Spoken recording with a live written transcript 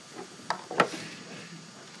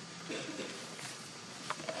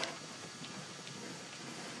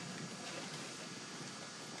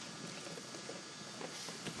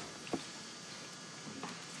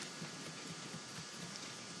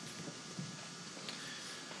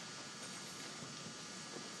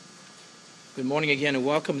Good morning again and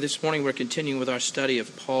welcome. This morning we're continuing with our study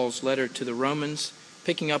of Paul's letter to the Romans,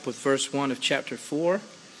 picking up with verse 1 of chapter 4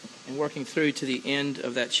 and working through to the end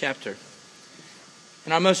of that chapter.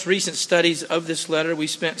 In our most recent studies of this letter, we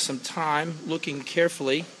spent some time looking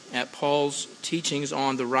carefully at Paul's teachings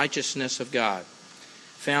on the righteousness of God,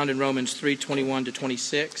 found in Romans 3:21 to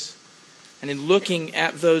 26. And in looking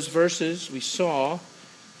at those verses, we saw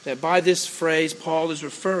that by this phrase, Paul is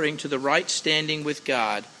referring to the right standing with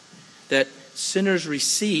God that sinners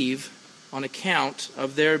receive on account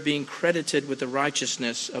of their being credited with the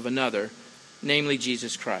righteousness of another, namely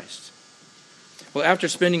Jesus Christ. Well, after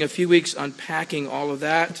spending a few weeks unpacking all of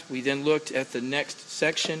that, we then looked at the next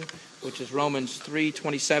section, which is Romans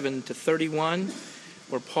 3:27 to 31,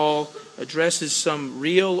 where Paul addresses some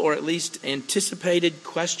real or at least anticipated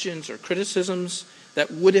questions or criticisms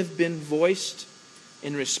that would have been voiced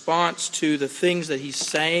in response to the things that he's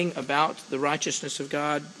saying about the righteousness of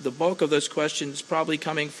God. The bulk of those questions probably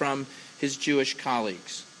coming from his Jewish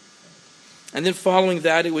colleagues. And then following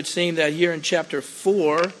that, it would seem that here in chapter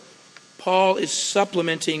 4, Paul is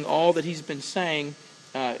supplementing all that he's been saying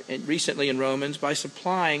recently in Romans by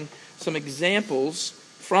supplying some examples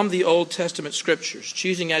from the Old Testament scriptures,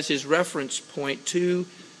 choosing as his reference point two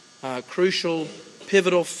crucial,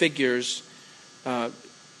 pivotal figures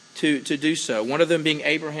to do so. One of them being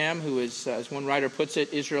Abraham, who is, as one writer puts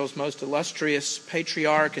it, Israel's most illustrious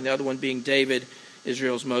patriarch, and the other one being David,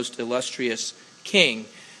 Israel's most illustrious king.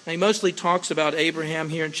 Now, he mostly talks about Abraham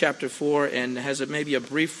here in chapter 4 and has maybe a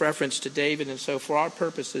brief reference to David, and so for our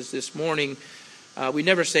purposes this morning, we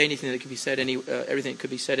never say anything that could be said everything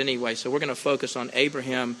could be said anyway, so we're going to focus on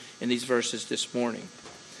Abraham in these verses this morning.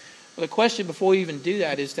 Well, the question before we even do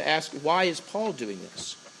that is to ask, why is Paul doing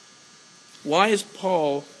this? Why is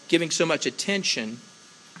Paul giving so much attention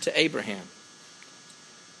to Abraham?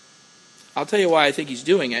 I'll tell you why I think he's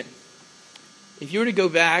doing it. If you were to go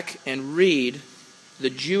back and read the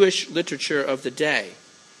Jewish literature of the day,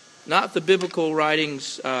 not the biblical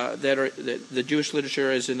writings that are the Jewish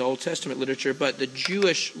literature as in the Old Testament literature, but the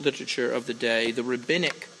Jewish literature of the day, the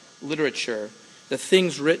rabbinic literature, the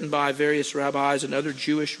things written by various rabbis and other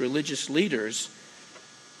Jewish religious leaders,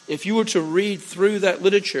 if you were to read through that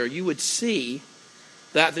literature, you would see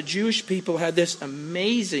that the Jewish people had this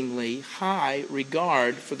amazingly high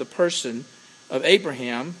regard for the person of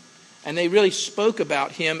Abraham, and they really spoke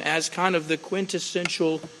about him as kind of the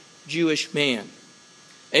quintessential Jewish man.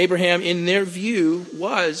 Abraham, in their view,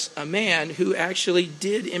 was a man who actually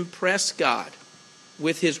did impress God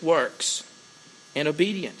with his works and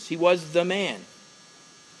obedience. He was the man.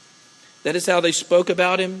 That is how they spoke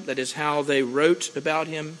about him. That is how they wrote about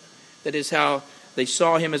him. That is how they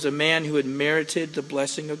saw him as a man who had merited the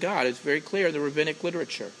blessing of God. It's very clear in the rabbinic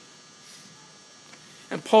literature.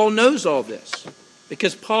 And Paul knows all this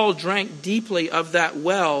because Paul drank deeply of that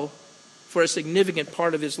well for a significant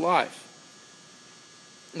part of his life.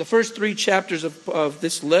 In the first 3 chapters of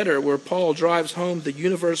this letter, where Paul drives home the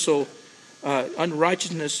universal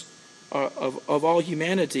unrighteousness of all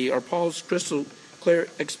humanity, are Paul's crystal clear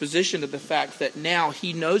exposition of the fact that now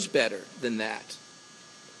he knows better than that.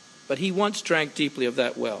 But he once drank deeply of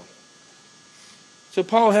that well. So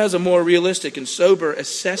Paul has a more realistic and sober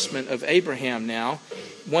assessment of Abraham now,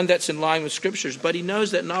 one that's in line with Scriptures, but he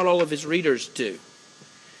knows that not all of his readers do.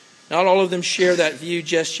 Not all of them share that view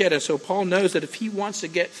just yet, and so Paul knows that if he wants to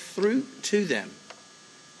get through to them,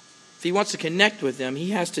 if he wants to connect with them,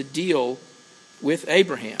 he has to deal with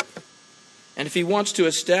Abraham. And if he wants to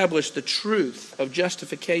establish the truth of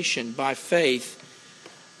justification by faith,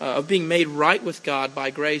 of being made right with God by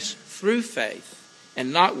grace through faith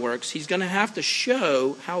and not works, he's going to have to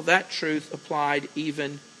show how that truth applied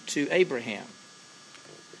even to Abraham,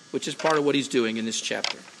 which is part of what he's doing in this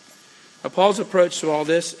chapter. Now, Paul's approach to all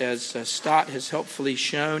this, as Stott has helpfully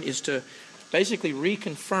shown, is to basically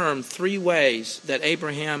reconfirm 3 ways that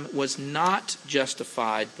Abraham was not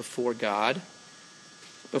justified before God,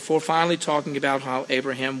 before finally talking about how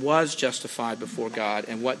Abraham was justified before God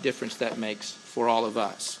and what difference that makes for all of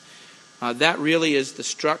us. That really is the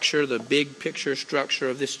structure, the big picture structure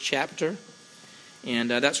of this chapter. And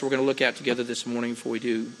that's what we're going to look at together this morning. Before we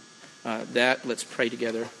do that, let's pray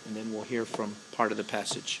together, and then we'll hear from part of the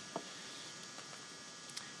passage.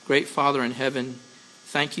 Great Father in heaven,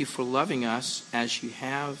 thank you for loving us as you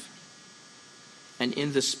have, and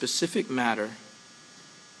in the specific matter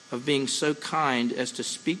of being so kind as to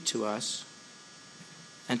speak to us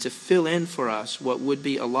and to fill in for us what would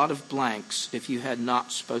be a lot of blanks if you had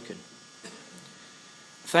not spoken.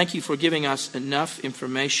 Thank you for giving us enough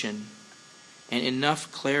information and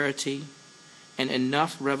enough clarity and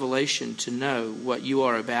enough revelation to know what you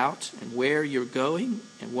are about and where you're going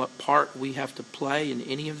and what part we have to play in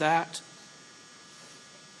any of that.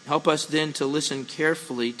 Help us then to listen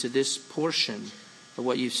carefully to this portion of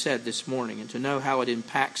what you've said this morning and to know how it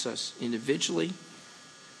impacts us individually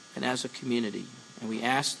and as a community. And we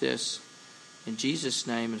ask this in Jesus'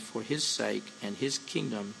 name and for his sake and his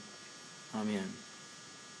kingdom. Amen.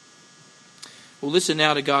 We'll listen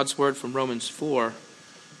now to God's word from Romans 4.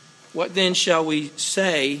 What then shall we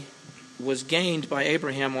say was gained by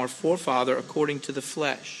Abraham our forefather according to the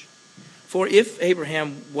flesh? For if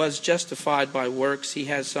Abraham was justified by works, he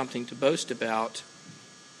has something to boast about,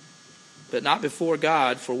 but not before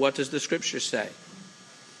God. For what does the Scripture say?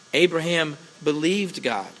 Abraham believed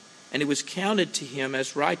God, and it was counted to him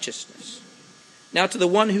as righteousness. Now to the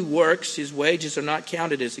one who works, his wages are not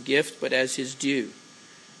counted as a gift, but as his due.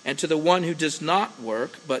 And to the one who does not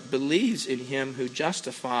work, but believes in him who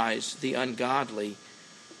justifies the ungodly,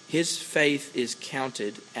 his faith is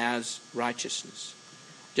counted as righteousness.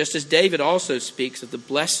 Just as David also speaks of the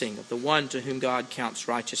blessing of the one to whom God counts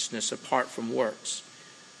righteousness apart from works.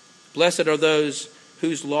 Blessed are those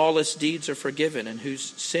whose lawless deeds are forgiven and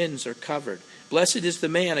whose sins are covered. Blessed is the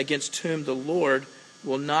man against whom the Lord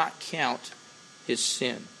will not count his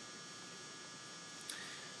sin.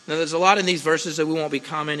 Now, there's a lot in these verses that we won't be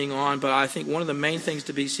commenting on, but I think one of the main things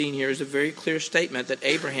to be seen here is a very clear statement that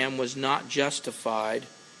Abraham was not justified.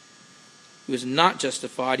 He was not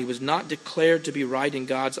justified. He was not declared to be right in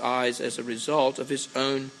God's eyes as a result of his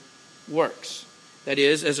own works. That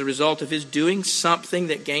is, as a result of his doing something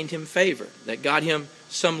that gained him favor, that got him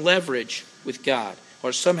some leverage with God,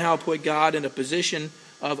 or somehow put God in a position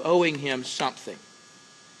of owing him something.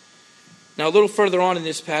 Now, a little further on in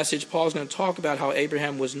this passage, Paul is going to talk about how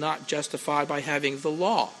Abraham was not justified by having the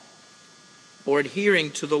law or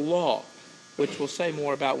adhering to the law, which we'll say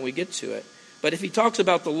more about when we get to it. But if he talks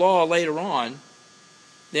about the law later on,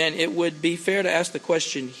 then it would be fair to ask the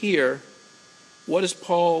question here, what does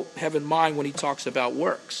Paul have in mind when he talks about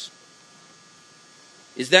works?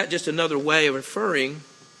 Is that just another way of referring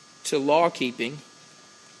to law keeping,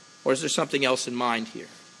 or is there something else in mind here?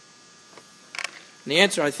 And the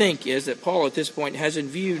answer, I think, is that Paul at this point has in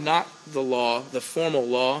view not the law, the formal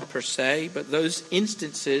law per se, but those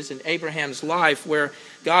instances in Abraham's life where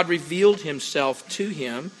God revealed himself to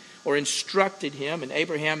him or instructed him, and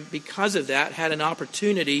Abraham, because of that, had an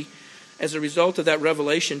opportunity as a result of that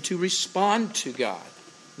revelation to respond to God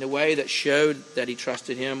in a way that showed that he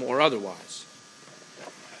trusted him or otherwise.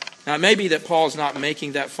 Now, it may be that Paul's not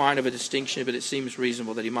making that fine of a distinction, but it seems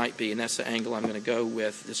reasonable that he might be, and that's the angle I'm going to go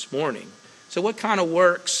with this morning. So what kind of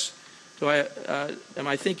works am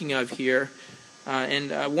I thinking of here?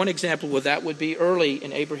 One example of that would be early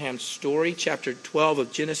in Abraham's story, chapter 12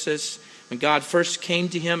 of Genesis, when God first came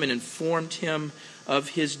to him and informed him of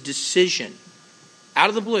his decision. Out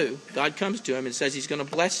of the blue, God comes to him and says he's going to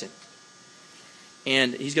bless him.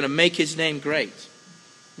 And he's going to make his name great.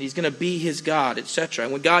 And he's going to be his God, etc.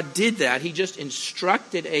 And when God did that, he just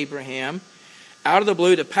instructed Abraham out of the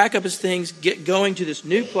blue to pack up his things, get going to this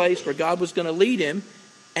new place where God was going to lead him.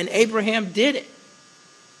 And Abraham did it.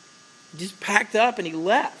 He just packed up and he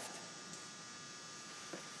left.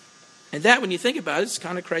 And that, when you think about it, it's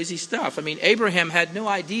kind of crazy stuff. I mean, Abraham had no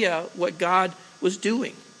idea what God was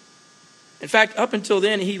doing. In fact, up until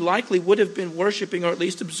then, he likely would have been worshiping or at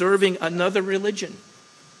least observing another religion.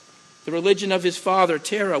 The religion of his father,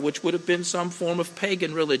 Terah, which would have been some form of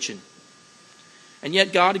pagan religion. And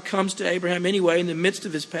yet God comes to Abraham anyway in the midst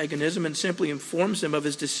of his paganism and simply informs him of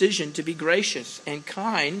his decision to be gracious and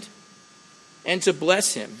kind and to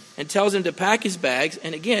bless him, and tells him to pack his bags.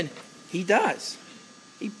 And again, he does.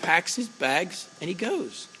 He packs his bags and he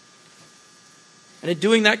goes. And in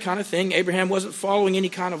doing that kind of thing, Abraham wasn't following any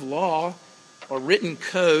kind of law or written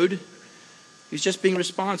code. He was just being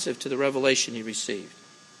responsive to the revelation he received.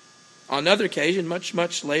 On another occasion, much,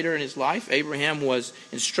 much later in his life, Abraham was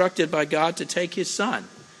instructed by God to take his son,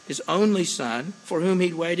 his only son, for whom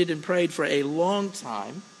he'd waited and prayed for a long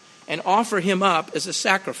time, and offer him up as a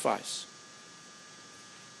sacrifice.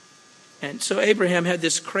 And so Abraham had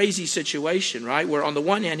this crazy situation, right, where on the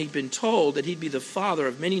one hand he'd been told that he'd be the father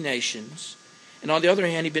of many nations, and on the other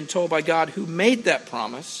hand he'd been told by God, who made that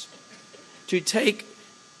promise, to take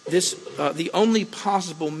this the only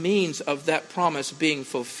possible means of that promise being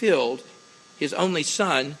fulfilled, his only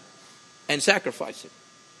son, and sacrifice him.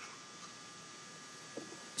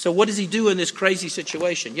 So what does he do in this crazy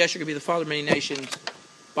situation? Yes, you're going to be the father of many nations.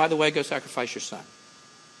 By the way, go sacrifice your son.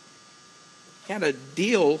 He had to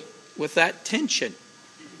deal with that tension.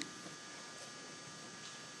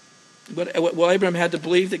 But Abraham had to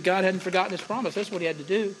believe that God hadn't forgotten his promise. That's what he had to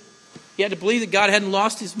do. He had to believe that God hadn't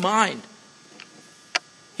lost his mind.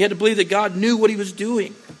 He had to believe that God knew what he was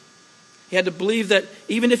doing. He had to believe that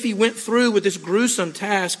even if he went through with this gruesome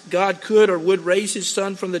task, God could or would raise his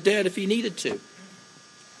son from the dead if he needed to.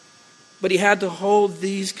 But he had to hold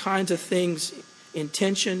these kinds of things in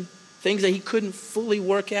tension, things that he couldn't fully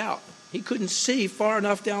work out. He couldn't see far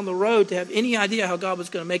enough down the road to have any idea how God was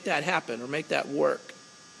going to make that happen or make that work.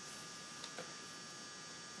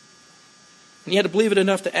 And he had to believe it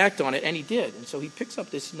enough to act on it, and he did. And so he picks up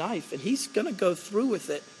this knife, and he's going to go through with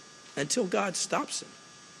it until God stops him.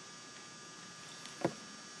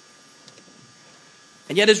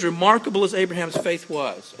 And yet, as remarkable as Abraham's faith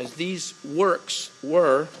was, as these works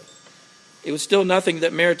were, it was still nothing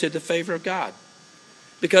that merited the favor of God.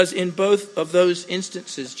 Because in both of those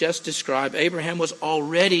instances just described, Abraham was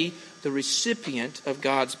already the recipient of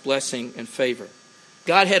God's blessing and favor.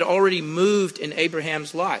 God had already moved in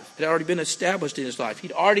Abraham's life. It had already been established in his life.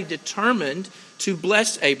 He'd already determined to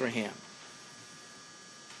bless Abraham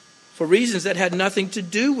for reasons that had nothing to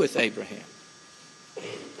do with Abraham.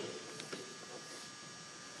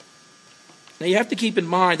 Now you have to keep in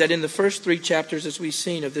mind that in the first 3 chapters, as we've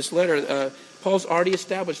seen of this letter, Paul's already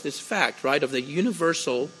established this fact, right, of the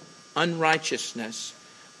universal unrighteousness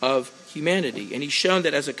of humanity. And he's shown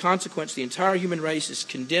that as a consequence, the entire human race is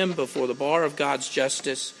condemned before the bar of God's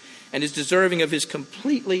justice and is deserving of his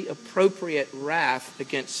completely appropriate wrath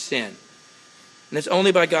against sin. And it's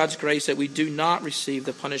only by God's grace that we do not receive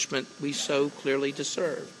the punishment we so clearly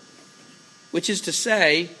deserve. Which is to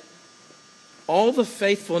say, all the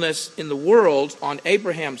faithfulness in the world on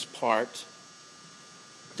Abraham's part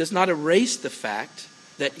does not erase the fact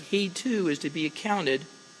that he too is to be accounted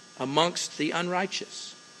amongst the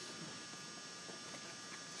unrighteous.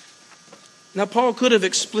 Now, Paul could have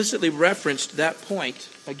explicitly referenced that point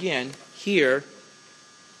again here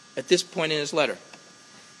at this point in his letter.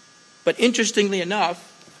 But interestingly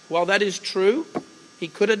enough, while that is true, he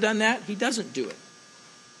could have done that, he doesn't do it.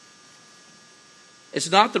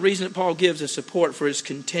 It's not the reason that Paul gives as support for his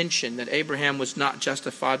contention that Abraham was not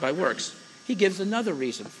justified by works. He gives another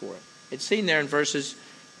reason for it. It's seen there in verses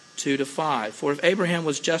 2 to 5. For if Abraham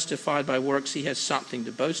was justified by works, he has something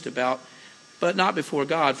to boast about, but not before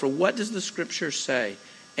God. For what does the Scripture say?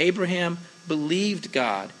 Abraham believed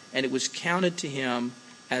God, and it was counted to him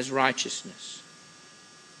as righteousness.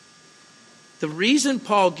 The reason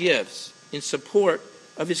Paul gives in support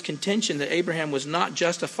of his contention that Abraham was not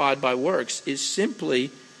justified by works is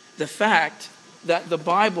simply the fact that the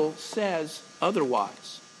Bible says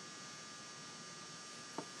otherwise.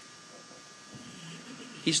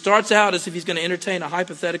 He starts out as if he's going to entertain a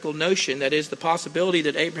hypothetical notion, that is, the possibility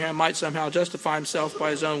that Abraham might somehow justify himself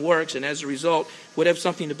by his own works and as a result would have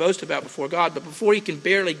something to boast about before God. But before he can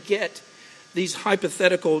barely get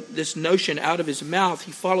this notion out of his mouth,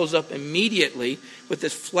 he follows up immediately with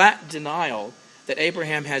this flat denial that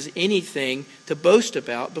Abraham has anything to boast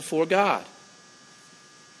about before God.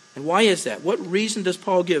 And why is that? What reason does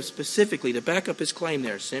Paul give specifically to back up his claim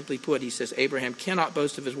there? Simply put, he says Abraham cannot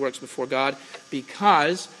boast of his works before God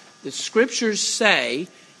because the Scriptures say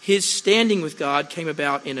his standing with God came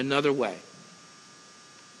about in another way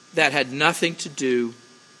that had nothing to do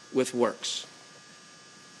with works.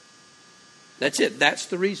 That's it. That's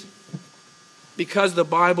the reason. Because the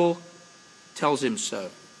Bible tells him so.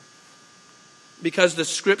 Because the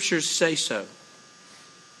Scriptures say so.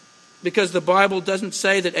 Because the Bible doesn't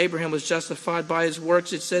say that Abraham was justified by his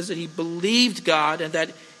works. It says that he believed God and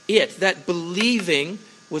that believing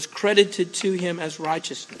was credited to him as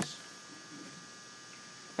righteousness.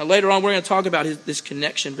 Now later on we're going to talk about this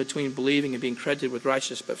connection between believing and being credited with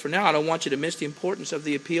righteousness. But for now I don't want you to miss the importance of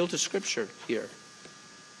the appeal to Scripture here.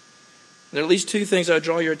 There are at least 2 things I would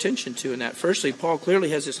draw your attention to in that. Firstly, Paul clearly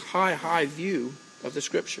has this high view of the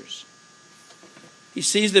Scriptures. He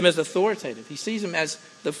sees them as authoritative. He sees them as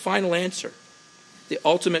the final answer, the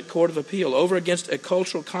ultimate court of appeal, over against a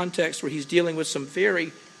cultural context where he's dealing with some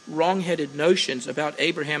very wrong-headed notions about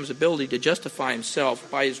Abraham's ability to justify himself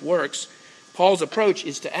by his works. Paul's approach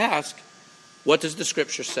is to ask, what does the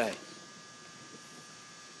Scripture say?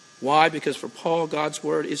 Why? Because for Paul, God's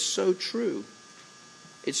word is so true.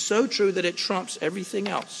 It's so true that it trumps everything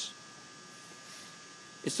else.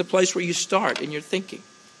 It's the place where you start in your thinking.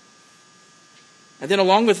 And then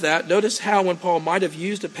along with that, notice how when Paul might have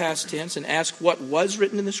used a past tense and asked what was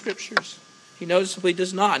written in the Scriptures, he noticeably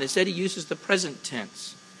does not. Instead, he uses the present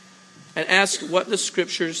tense and asks what the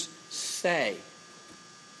Scriptures say.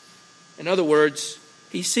 In other words,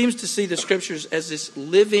 he seems to see the Scriptures as this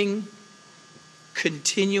living,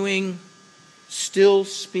 continuing, still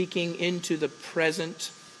speaking into the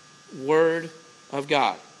present Word of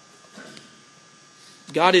God.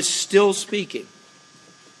 God is still speaking.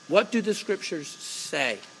 What do the Scriptures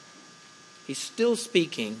say? He's still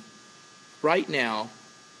speaking right now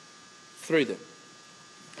through them.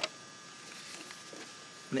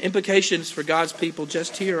 And the implications for God's people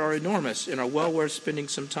just here are enormous and are well worth spending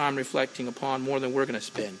some time reflecting upon, more than we're going to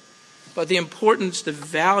spend. But the importance, the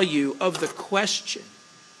value of the question,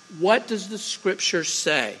 what does the Scripture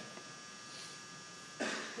say?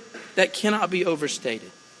 That cannot be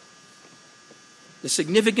overstated. The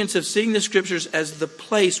significance of seeing the Scriptures as the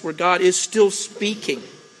place where God is still speaking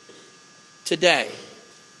today.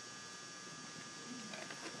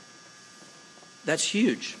 That's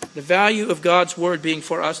huge. The value of God's Word being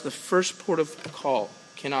for us the first port of call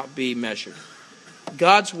cannot be measured.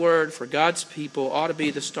 God's Word for God's people ought to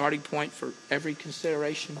be the starting point for every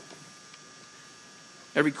consideration,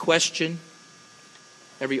 every question,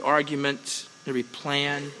 every argument, every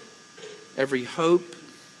plan, every hope,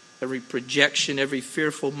 every projection, every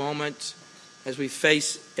fearful moment. As we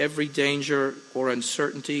face every danger or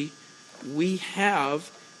uncertainty, we have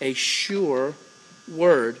a sure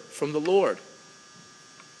word from the Lord.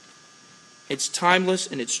 It's timeless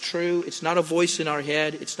and it's true. It's not a voice in our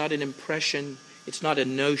head. It's not an impression. It's not a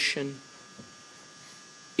notion.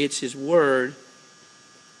 It's His Word.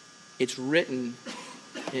 It's written.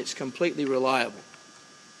 And it's completely reliable.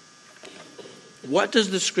 What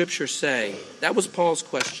does the Scripture say? That was Paul's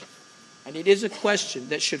question. And it is a question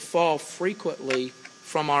that should fall frequently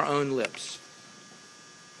from our own lips.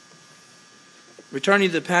 Returning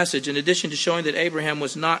to the passage, in addition to showing that Abraham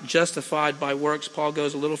was not justified by works, Paul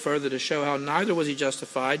goes a little further to show how neither was he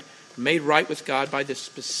justified, made right with God by the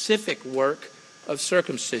specific work of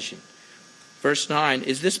circumcision. Verse 9,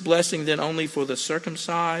 is this blessing then only for the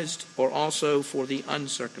circumcised or also for the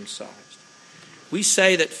uncircumcised? We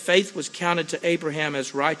say that faith was counted to Abraham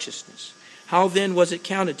as righteousness. How then was it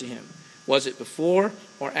counted to him? Was it before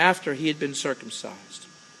or after he had been circumcised?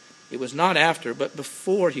 It was not after, but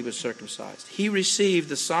before he was circumcised. He received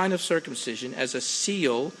the sign of circumcision as a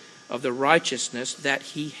seal of the righteousness that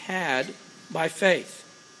he had by faith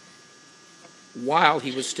while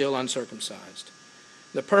he was still uncircumcised.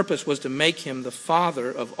 The purpose was to make him the father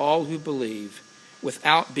of all who believe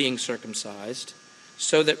without being circumcised,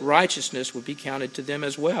 so that righteousness would be counted to them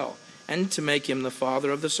as well, and to make him the father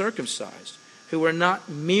of the circumcised, who were not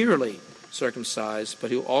merely circumcised, but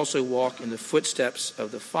who also walk in the footsteps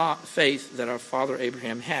of the faith that our father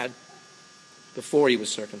Abraham had before he was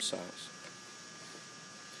circumcised.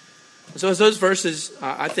 So as those verses,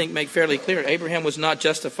 I think, make fairly clear, Abraham was not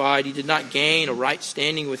justified. He did not gain a right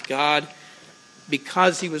standing with God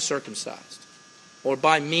because he was circumcised, or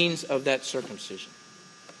by means of that circumcision.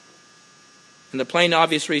 And the plain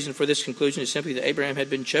obvious reason for this conclusion is simply that Abraham had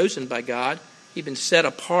been chosen by God. He'd been set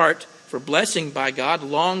apart for blessing by God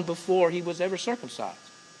long before he was ever circumcised.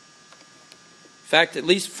 In fact, at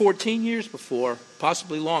least 14 years before,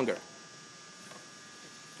 possibly longer.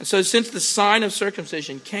 And so since the sign of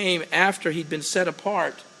circumcision came after he'd been set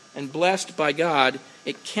apart and blessed by God,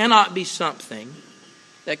 it cannot be something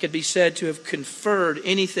that could be said to have conferred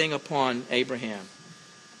anything upon Abraham.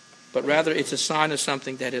 But rather it's a sign of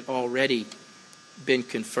something that had already been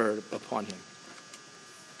conferred upon him.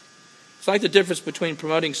 It's like the difference between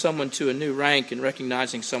promoting someone to a new rank and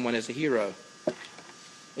recognizing someone as a hero.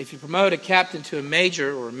 If you promote a captain to a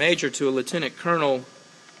major or a major to a lieutenant colonel,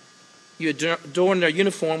 you adorn their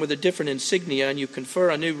uniform with a different insignia and you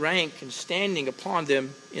confer a new rank and standing upon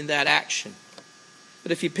them in that action.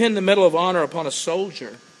 But if you pin the Medal of Honor upon a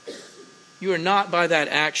soldier, you are not by that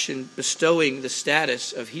action bestowing the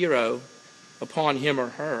status of hero upon him or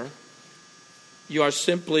her. You are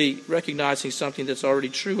simply recognizing something that's already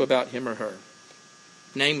true about him or her.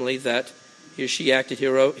 Namely, that he or she acted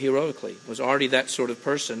heroically, was already that sort of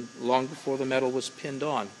person long before the medal was pinned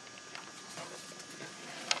on.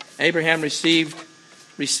 Abraham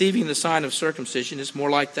receiving the sign of circumcision is more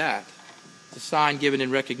like that. It's a sign given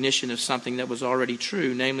in recognition of something that was already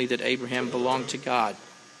true, namely that Abraham belonged to God,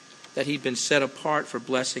 that he'd been set apart for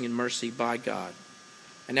blessing and mercy by God.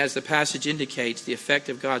 And as the passage indicates, the effect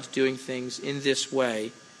of God's doing things in this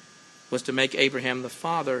way was to make Abraham the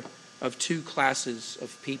father of two classes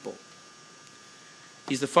of people.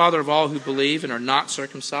 He's the father of all who believe and are not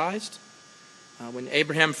circumcised. When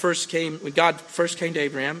God first came to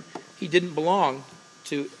Abraham, he didn't belong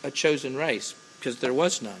to a chosen race because there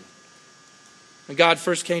was none. When God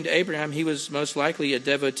first came to Abraham, he was most likely a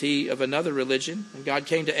devotee of another religion. When God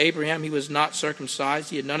came to Abraham, he was not circumcised.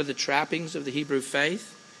 He had none of the trappings of the Hebrew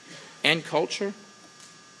faith and culture.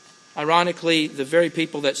 Ironically, the very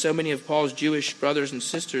people that so many of Paul's Jewish brothers and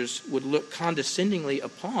sisters would look condescendingly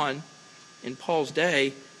upon in Paul's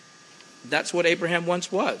day That's what Abraham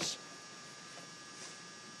once was.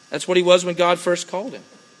 That's what he was when God first called him.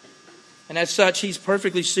 And as such, he's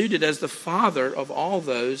perfectly suited as the father of all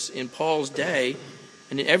those in Paul's day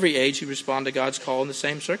and in every age who respond to God's call in the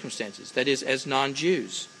same circumstances. That is, as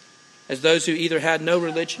non-Jews, as those who either had no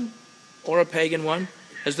religion or a pagan one,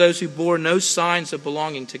 as those who bore no signs of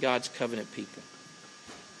belonging to God's covenant people.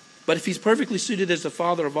 But if he's perfectly suited as the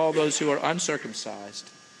father of all those who are uncircumcised,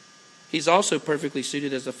 he's also perfectly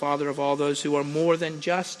suited as the father of all those who are more than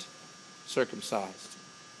just circumcised.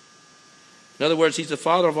 In other words, he's the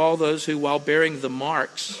father of all those who, while bearing the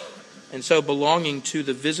marks and so belonging to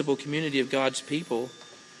the visible community of God's people,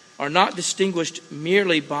 are not distinguished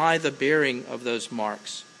merely by the bearing of those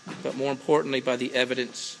marks, but more importantly by the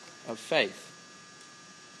evidence of faith,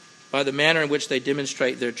 by the manner in which they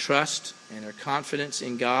demonstrate their trust and their confidence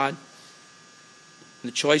in God,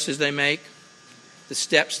 the choices they make, the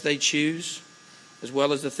steps they choose, as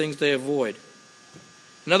well as the things they avoid.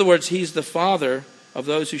 In other words, he's the father of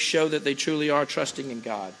those who show that they truly are trusting in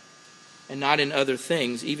God and not in other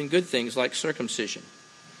things, even good things like circumcision,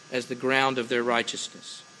 as the ground of their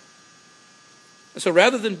righteousness. So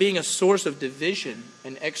rather than being a source of division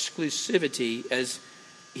and exclusivity as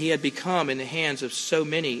he had become in the hands of so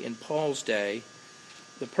many in Paul's day,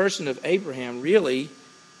 the person of Abraham really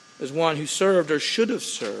is one who served or should have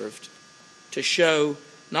served to show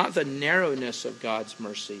not the narrowness of God's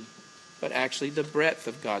mercy, but actually the breadth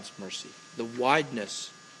of God's mercy, the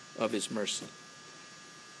wideness of his mercy.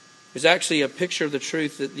 It's actually a picture of the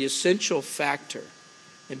truth that the essential factor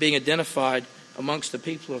in being identified amongst the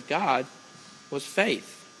people of God was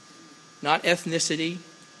faith, not ethnicity,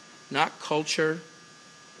 not culture,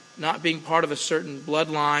 not being part of a certain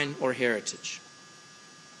bloodline or heritage.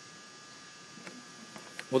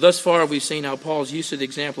 Well, thus far we've seen how Paul's use of the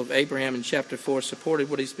example of Abraham in chapter 4 supported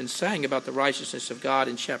what he's been saying about the righteousness of God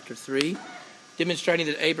in chapter 3, demonstrating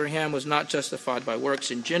that Abraham was not justified by works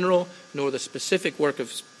in general, nor the specific work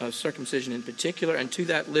of circumcision in particular. And to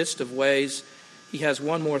that list of ways, he has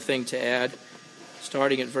one more thing to add,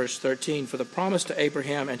 starting at verse 13. For the promise to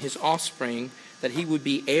Abraham and his offspring that he would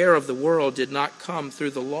be heir of the world did not come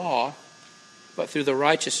through the law, but through the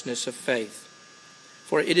righteousness of faith.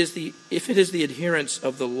 For if it is the adherents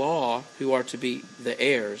of the law who are to be the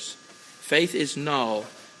heirs, faith is null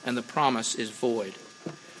and the promise is void.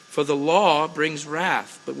 For the law brings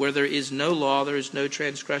wrath, but where there is no law, there is no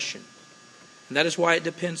transgression. And that is why it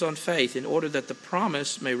depends on faith, in order that the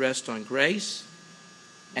promise may rest on grace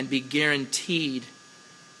and be guaranteed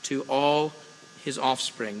to all his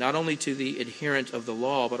offspring, not only to the adherent of the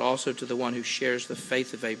law, but also to the one who shares the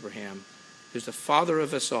faith of Abraham, who's the father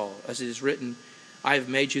of us all. As it is written, I have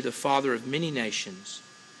made you the father of many nations,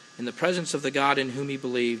 in the presence of the God in whom he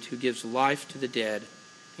believed, who gives life to the dead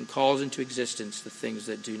and calls into existence the things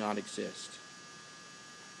that do not exist.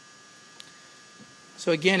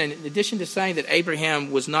 So again, in addition to saying that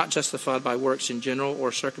Abraham was not justified by works in general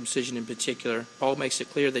or circumcision in particular, Paul makes it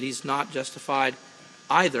clear that he's not justified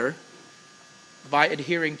either by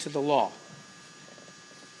adhering to the law.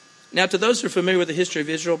 Now, to those who are familiar with the history of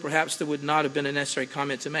Israel, perhaps there would not have been a necessary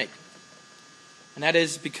comment to make. And that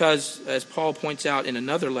is because, as Paul points out in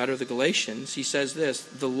another letter, the Galatians, he says this: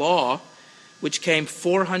 the law, which came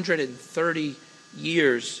 430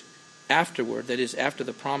 years afterward, that is, after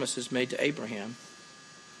the promises made to Abraham,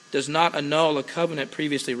 does not annul a covenant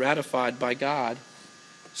previously ratified by God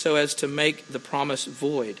so as to make the promise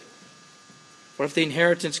void. For if the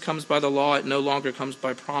inheritance comes by the law, it no longer comes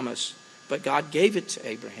by promise, but God gave it to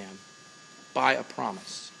Abraham by a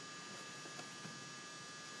promise.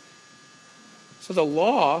 So the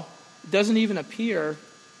law doesn't even appear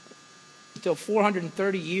until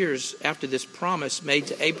 430 years after this promise made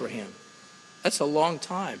to Abraham. That's a long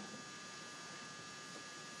time.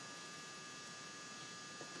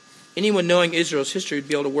 Anyone knowing Israel's history would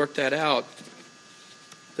be able to work that out.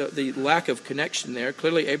 The lack of connection there.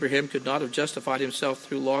 Clearly, Abraham could not have justified himself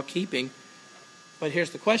through law keeping. But here's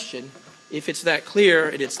the question. If it's that clear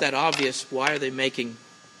and it's that obvious, why are they making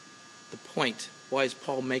the point? Why is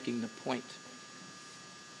Paul making the point?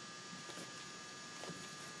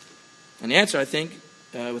 And the answer, I think,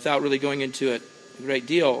 without really going into it a great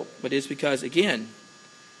deal, but is because, again,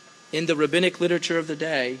 in the rabbinic literature of the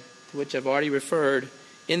day, to which I've already referred,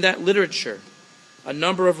 in that literature, a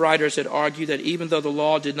number of writers had argued that even though the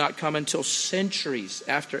law did not come until centuries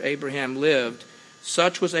after Abraham lived,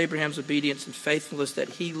 such was Abraham's obedience and faithfulness that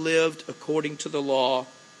he lived according to the law,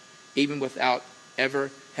 even without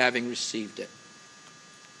ever having received it.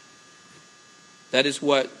 That is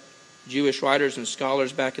what Jewish writers and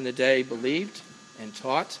scholars back in the day believed and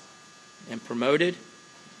taught and promoted.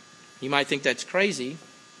 You might think that's crazy,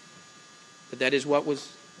 But that is what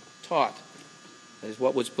was taught. That is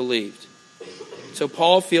what was believed. So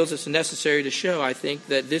Paul feels it's necessary to show, I think,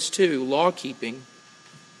 that this too, law-keeping,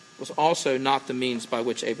 was also not the means by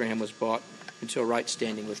which Abraham was brought into a right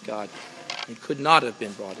standing with God. He could not have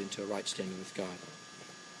been brought into a right standing with God.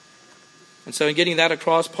 And so in getting that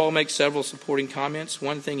across, Paul makes several supporting comments.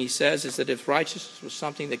 One thing he says is that if righteousness was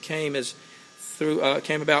something that came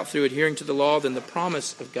about through adhering to the law, then the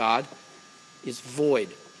promise of God is void.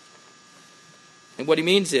 And what he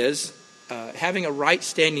means is, having a right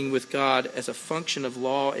standing with God as a function of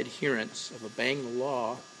law adherence, of obeying the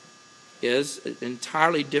law, is an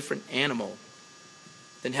entirely different animal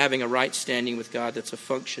than having a right standing with God that's a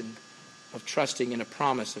function of trusting in a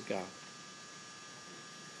promise of God.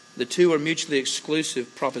 The two are mutually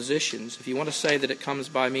exclusive propositions. If you want to say that it comes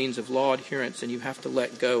by means of law adherence, then you have to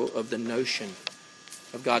let go of the notion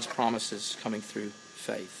of God's promises coming through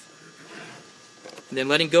faith. And then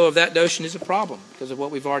letting go of that notion is a problem because of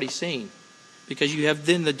what we've already seen. Because you have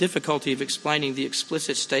then the difficulty of explaining the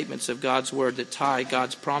explicit statements of God's word that tie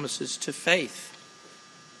God's promises to faith.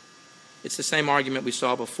 It's the same argument we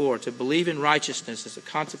saw before. To believe in righteousness as a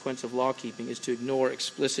consequence of law-keeping is to ignore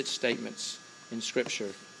explicit statements in Scripture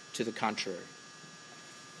to the contrary.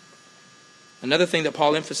 Another thing that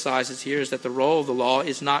Paul emphasizes here is that the role of the law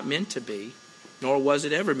is not meant to be, nor was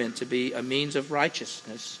it ever meant to be, a means of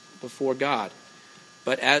righteousness before God,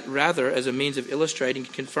 but rather as a means of illustrating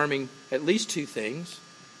and confirming at least two things.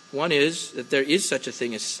 One is that there is such a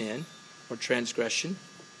thing as sin or transgression,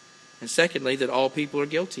 and secondly, that all people are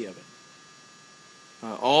guilty of it.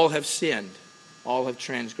 All have sinned, all have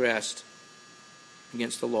transgressed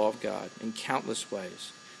against the law of God in countless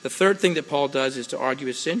ways. The third thing that Paul does is to argue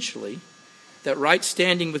essentially that right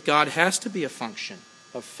standing with God has to be a function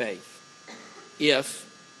of faith.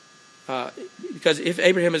 Because if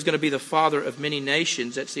Abraham is going to be the father of many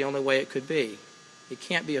nations, that's the only way it could be. It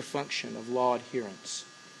can't be a function of law adherence.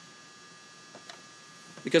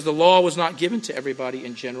 Because the law was not given to everybody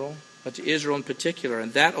in general, but to Israel in particular,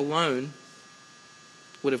 and that alone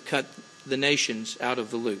would have cut the nations out of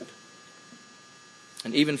the loop.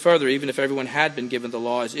 And even further, even if everyone had been given the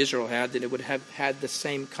law as Israel had, then it would have had the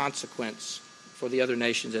same consequence for the other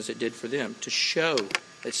nations as it did for them, to show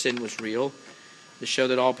that sin was real, to show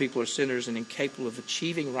that all people are sinners and incapable of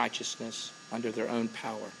achieving righteousness under their own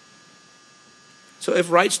power. So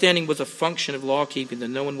if right standing was a function of law-keeping,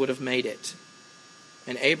 then no one would have made it.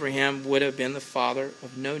 And Abraham would have been the father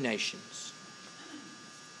of no nations.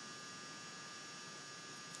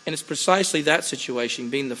 And it's precisely that situation,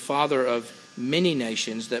 being the father of many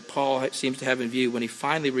nations, that Paul seems to have in view when he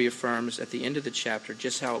finally reaffirms at the end of the chapter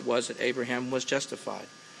just how it was that Abraham was justified,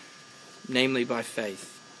 namely by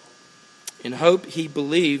faith. In hope, he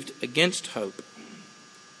believed against hope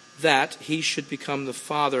that he should become the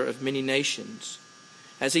father of many nations.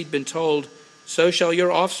 As he'd been told, so shall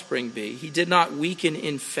your offspring be. He did not weaken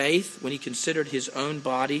in faith when he considered his own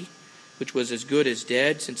body, which was as good as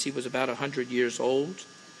dead since he was about 100 years old,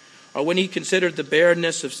 or when he considered the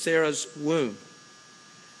barrenness of Sarah's womb.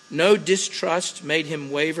 No distrust made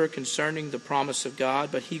him waver concerning the promise of God,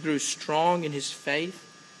 but he grew strong in his faith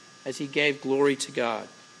as he gave glory to God,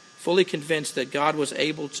 fully convinced that God was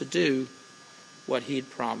able to do what he had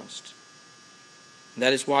promised. And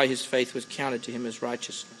that is why his faith was counted to him as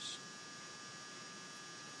righteousness.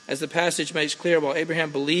 As the passage makes clear, while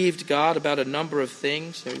Abraham believed God about a number of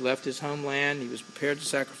things, he left his homeland, he was prepared to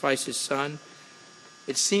sacrifice his son,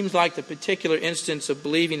 it seems like the particular instance of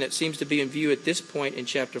believing that seems to be in view at this point in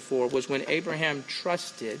chapter 4 was when Abraham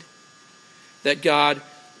trusted that God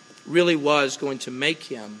really was going to make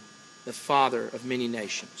him the father of many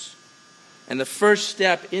nations. And the first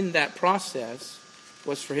step in that process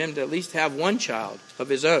was for him to at least have one child of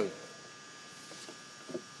his own.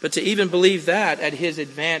 But to even believe that at his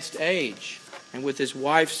advanced age and with his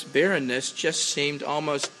wife's barrenness just seemed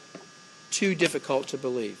almost too difficult to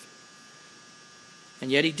believe. And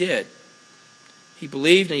yet he did. He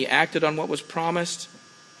believed and he acted on what was promised.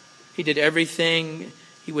 He did everything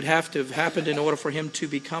he would have to have happened in order for him to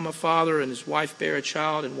become a father and his wife bear a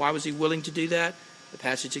child. And why was he willing to do that? The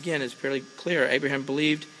passage again is fairly clear. Abraham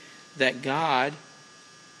believed that God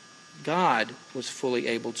was fully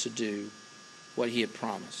able to do what he had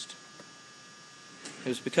promised. It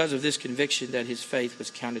was because of this conviction that his faith was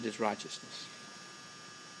counted as righteousness.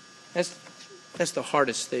 That's the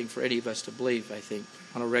hardest thing for any of us to believe, I think,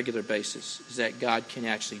 on a regular basis, is that God can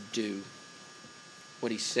actually do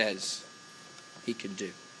what he says he can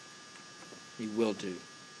do. He will do.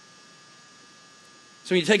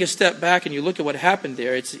 So when you take a step back and you look at what happened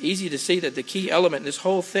there, it's easy to see that the key element in this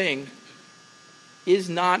whole thing is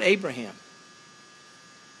not Abraham.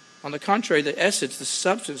 On the contrary, the essence, the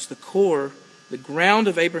substance, the core, the ground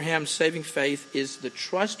of Abraham's saving faith is the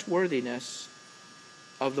trustworthiness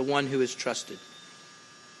of the one who is trusted.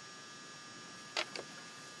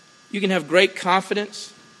 You can have great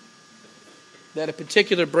confidence that a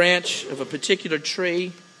particular branch of a particular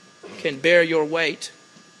tree can bear your weight.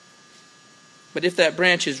 But if that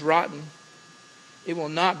branch is rotten, it will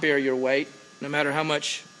not bear your weight, no matter how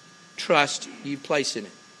much trust you place in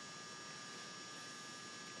it.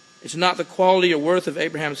 It's not the quality or worth of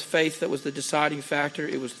Abraham's faith that was the deciding factor.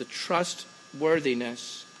 It was the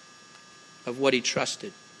trustworthiness of what he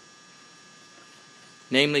trusted,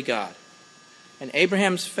 namely God. And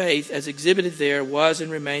Abraham's faith, as exhibited there, was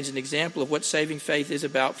and remains an example of what saving faith is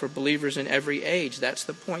about for believers in every age. That's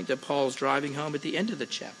the point that Paul's driving home at the end of the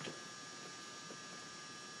chapter.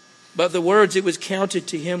 But the words, "it was counted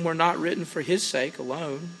to him," were not written for his sake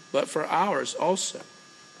alone, but for ours also.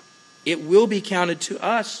 It will be counted to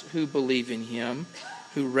us who believe in him,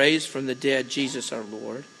 who raised from the dead Jesus our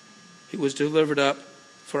Lord, who was delivered up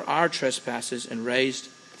for our trespasses and raised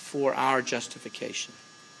for our justification.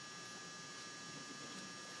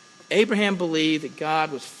 Abraham believed that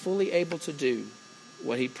God was fully able to do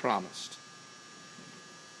what he promised.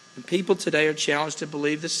 And people today are challenged to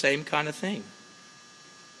believe the same kind of thing,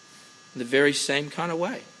 in the very same kind of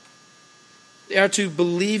way. They are to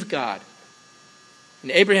believe God.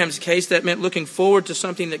 In Abraham's case, that meant looking forward to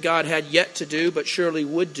something that God had yet to do, but surely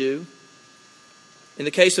would do. In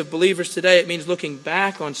the case of believers today, it means looking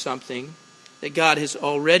back on something that God has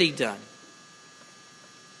already done.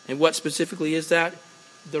 And what specifically is that?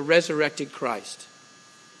 The resurrected Christ,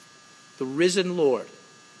 the risen Lord.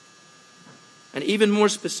 And even more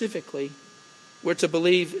specifically, we're to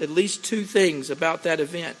believe at least two things about that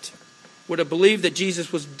event. We're to believe that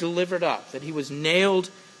Jesus was delivered up, that he was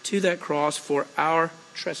nailed to that cross for our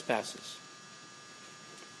trespasses.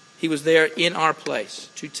 He was there in our place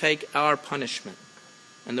to take our punishment.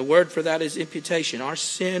 And the word for that is imputation. Our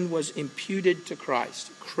sin was imputed to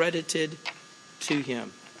Christ, credited to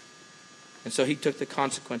him. And so he took the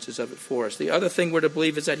consequences of it for us. The other thing we're to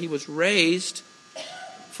believe is that he was raised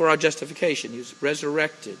for our justification. He was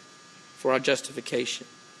resurrected for our justification.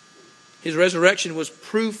 His resurrection was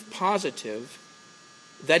proof positive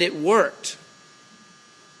that it worked.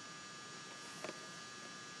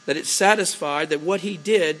 That it satisfied, that what he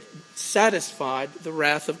did satisfied the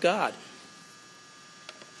wrath of God.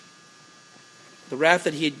 The wrath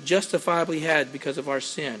that he had justifiably had because of our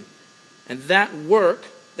sin. And that work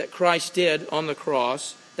that Christ did on the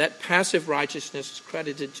cross, that passive righteousness is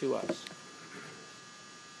credited to us.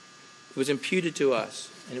 It was imputed to us,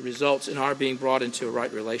 and it results in our being brought into a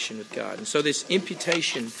right relation with God. And so this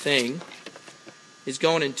imputation thing is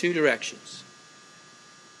going in two directions.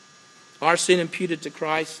 Our sin imputed to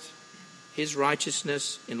Christ, his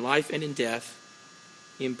righteousness in life and in death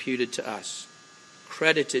imputed to us,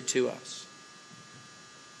 credited to us.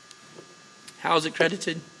 How is it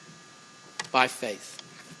credited? By faith.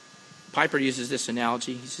 Piper uses this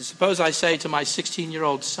analogy. He says, suppose I say to my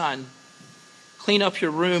 16-year-old son, clean up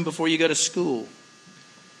your room before you go to school.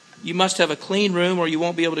 You must have a clean room or you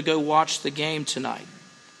won't be able to go watch the game tonight.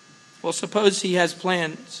 Well, suppose he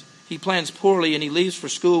plans poorly and he leaves for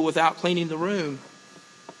school without cleaning the room.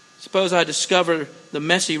 Suppose I discover the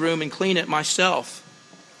messy room and clean it myself.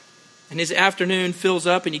 And his afternoon fills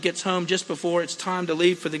up and he gets home just before it's time to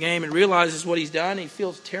leave for the game and realizes what he's done. He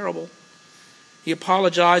feels terrible. He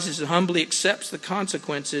apologizes and humbly accepts the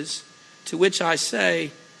consequences, to which I say,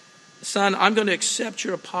 son, I'm going to accept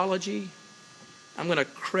your apology. I'm going to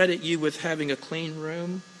credit you with having a clean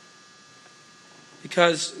room.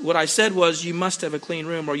 Because what I said was, you must have a clean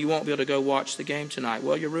room or you won't be able to go watch the game tonight.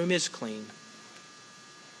 Well, your room is clean,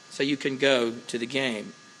 so you can go to the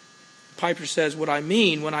game. Piper says, what I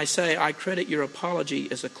mean when I say I credit your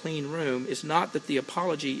apology as a clean room is not that the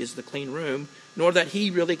apology is the clean room, nor that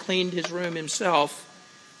he really cleaned his room himself.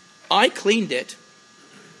 I cleaned it.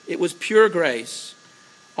 It was pure grace.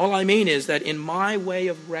 All I mean is that in my way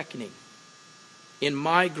of reckoning, in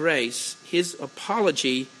my grace, his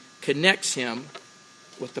apology connects him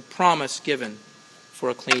with the promise given for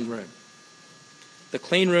a clean room. The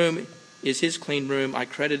clean room is his clean room. I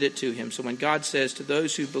credit it to him. So when God says to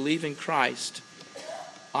those who believe in Christ,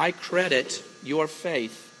 I credit your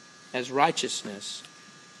faith as righteousness,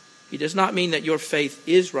 he does not mean that your faith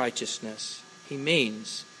is righteousness. He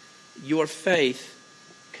means your faith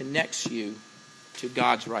connects you to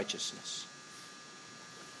God's righteousness.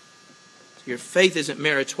 So your faith isn't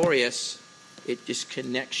meritorious. It just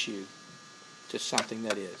connects you to something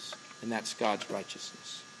that is, and that's God's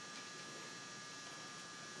righteousness.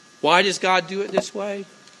 Why does God do it this way?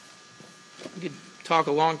 You could talk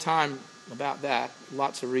a long time about that,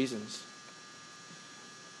 lots of reasons.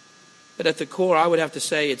 But at the core, I would have to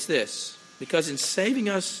say it's this. Because in saving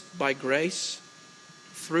us by grace,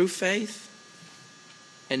 through faith,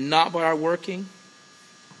 and not by our working,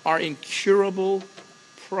 our incurable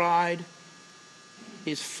pride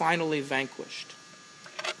is finally vanquished.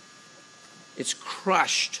 It's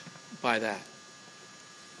crushed by that.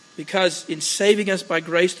 Because in saving us by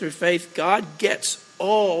grace through faith, God gets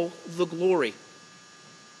all the glory.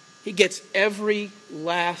 He gets every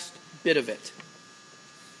last bit of it.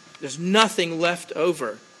 There's nothing left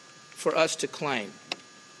over for us to claim.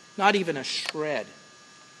 Not even a shred.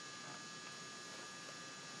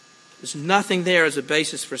 There's nothing there as a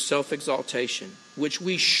basis for self-exaltation, which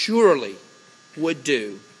we surely would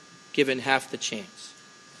do given half the chance.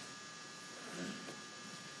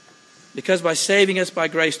 Because by saving us by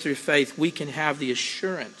grace through faith, we can have the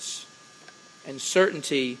assurance and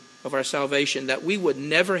certainty of our salvation that we would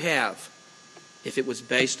never have if it was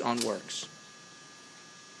based on works.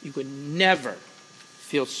 You would never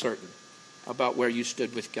feel certain about where you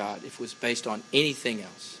stood with God if it was based on anything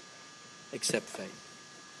else except faith.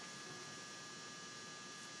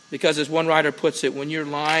 Because as one writer puts it, when you're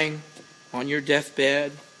lying on your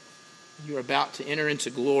deathbed, you're about to enter into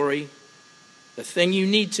glory, the thing you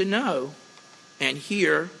need to know and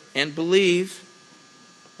hear and believe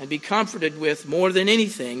and be comforted with more than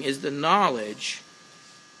anything is the knowledge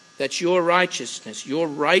that your righteousness, your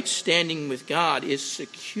right standing with God is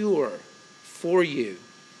secure for you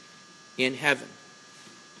in heaven.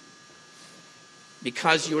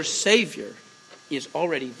 Because your Savior is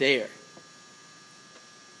already there.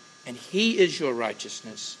 And He is your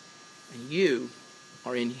righteousness, and you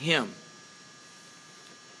are in Him.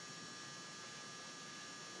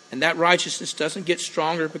 And that righteousness doesn't get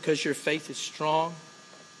stronger because your faith is strong.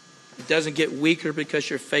 It doesn't get weaker because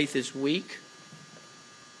your faith is weak.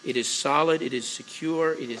 It is solid, it is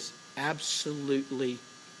secure, it is absolutely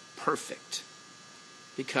perfect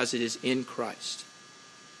because it is in Christ.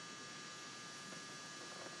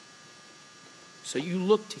 So you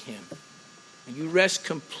look to Him and you rest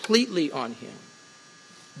completely on Him.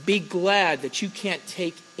 Be glad that you can't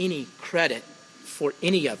take any credit for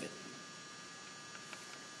any of it.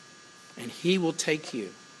 And He will take you,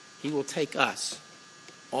 He will take us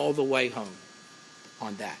all the way home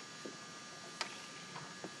on that.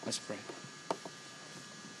 Let's pray.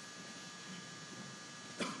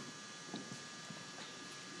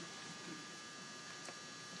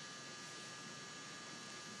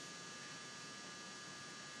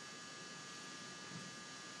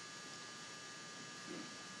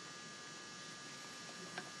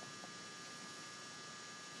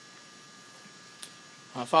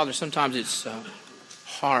 Father, sometimes it's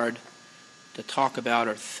hard to talk about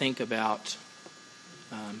or think about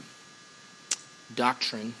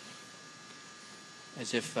doctrine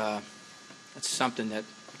as if it's something that,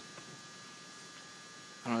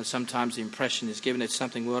 I don't know, sometimes the impression is given it's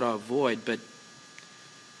something we ought to avoid, but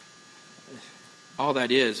all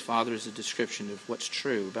that is, Father, is a description of what's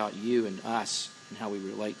true about you and us and how we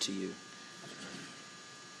relate to you.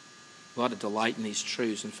 We ought to delight in these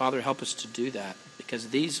truths. And Father, help us to do that, because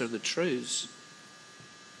these are the truths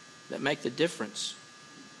that make the difference.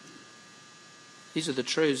 These are the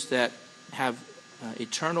truths that have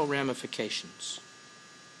eternal ramifications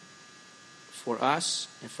for us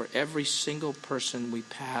and for every single person we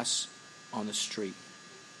pass on the street.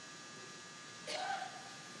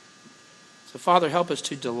 So, Father, help us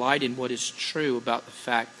to delight in what is true about the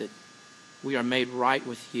fact that we are made right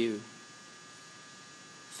with you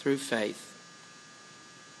through faith,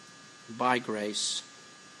 by grace.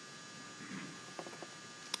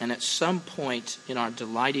 And at some point in our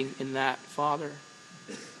delighting in that, Father,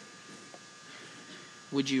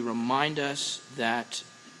 would you remind us that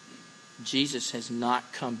Jesus has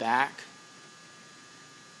not come back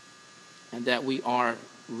and that we are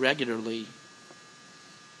regularly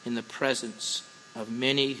in the presence of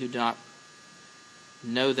many who do not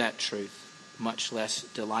know that truth, much less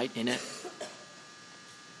delight in it?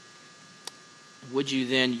 Would you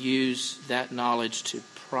then use that knowledge to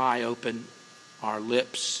pry open our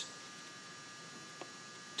lips,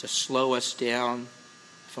 to slow us down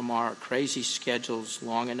from our crazy schedules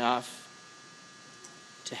long enough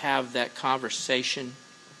to have that conversation,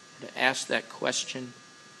 to ask that question,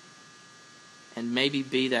 and maybe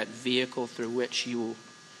be that vehicle through which you will,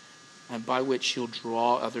 and by which you'll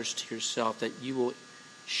draw others to yourself, that you will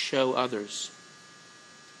show others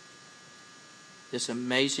this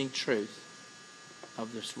amazing truth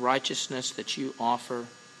of this righteousness that you offer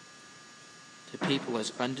to people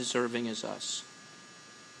as undeserving as us.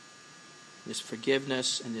 this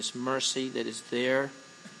forgiveness, and this mercy that is there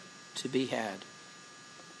to be had.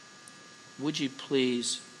 Would you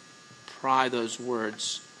please pry those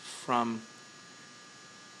words from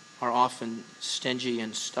our often stingy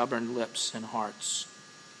and stubborn lips and hearts?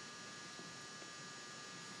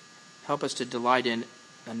 Help us to delight in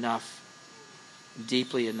enough,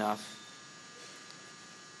 deeply enough,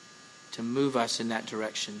 to move us in that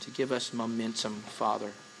direction, to give us momentum,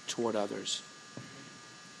 Father, toward others.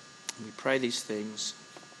 And we pray these things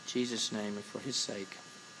in Jesus' name and for his sake.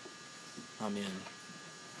 Amen.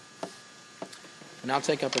 And I'll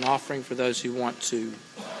take up an offering for those who want to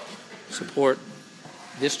support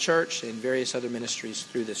this church and various other ministries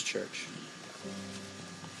through this church.